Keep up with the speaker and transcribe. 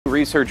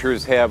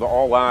Researchers have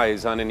all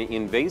eyes on an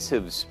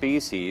invasive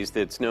species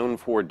that's known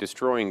for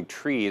destroying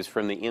trees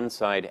from the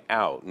inside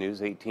out.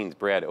 News 18's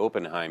Brad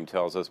Oppenheim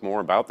tells us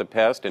more about the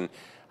pest and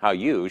how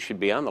you should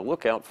be on the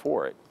lookout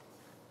for it.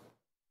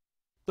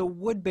 The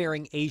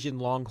wood-bearing Asian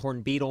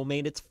longhorn beetle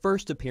made its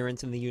first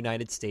appearance in the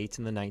United States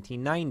in the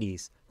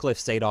 1990s. Cliff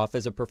Sadoff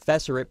is a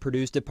professor at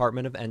Purdue's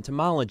Department of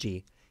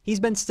Entomology.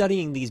 He's been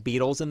studying these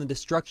beetles and the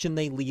destruction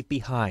they leave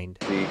behind.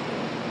 The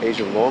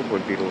Asian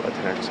longhorn beetle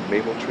attacks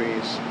maple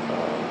trees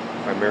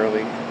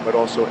primarily, but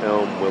also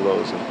elm,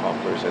 willows, and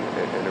poplars,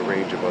 and a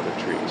range of other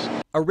trees.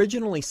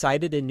 Originally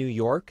sighted in New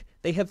York,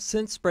 they have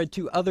since spread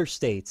to other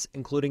states,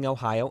 including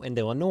Ohio and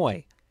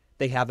Illinois.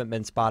 They haven't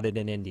been spotted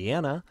in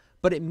Indiana,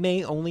 but it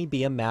may only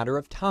be a matter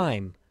of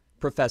time.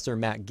 Professor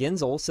Matt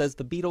Ginzel says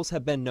the beetles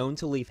have been known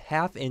to leave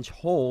half-inch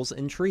holes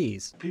in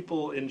trees.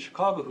 People in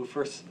Chicago who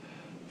first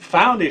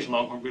found Asian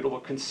longhorn beetle were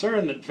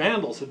concerned that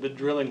vandals had been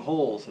drilling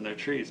holes in their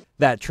trees.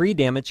 That tree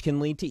damage can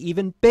lead to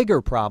even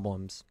bigger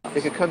problems.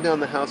 It could come down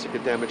the house, it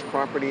could damage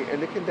property,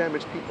 and it can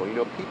damage people. You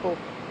know, people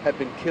have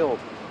been killed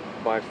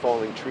by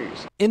falling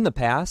trees. In the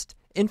past,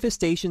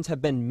 infestations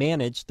have been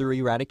managed through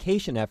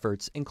eradication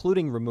efforts,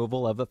 including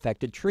removal of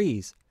affected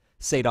trees.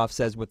 Sadoff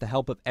says with the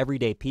help of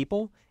everyday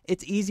people,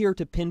 it's easier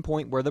to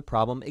pinpoint where the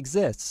problem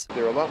exists.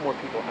 There are a lot more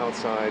people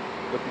outside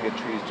looking at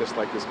trees just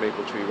like this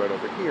maple tree right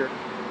over here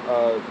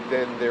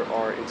than there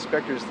are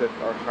inspectors that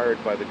are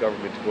hired by the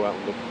government to go out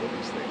and look for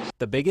these things.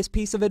 The biggest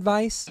piece of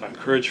advice? I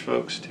encourage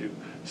folks to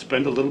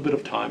spend a little bit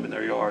of time in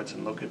their yards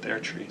and look at their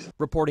trees.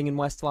 Reporting in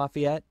West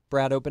Lafayette,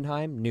 Brad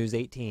Oppenheim, News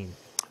 18.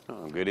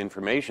 Oh, good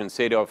information.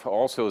 Sadoff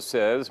also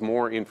says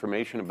more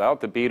information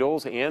about the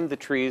beetles and the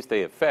trees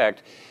they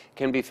affect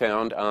can be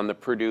found on the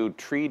Purdue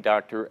Tree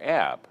Doctor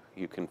app.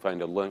 You can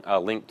find a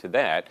link to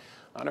that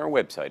on our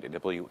website at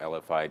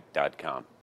WLFI.com.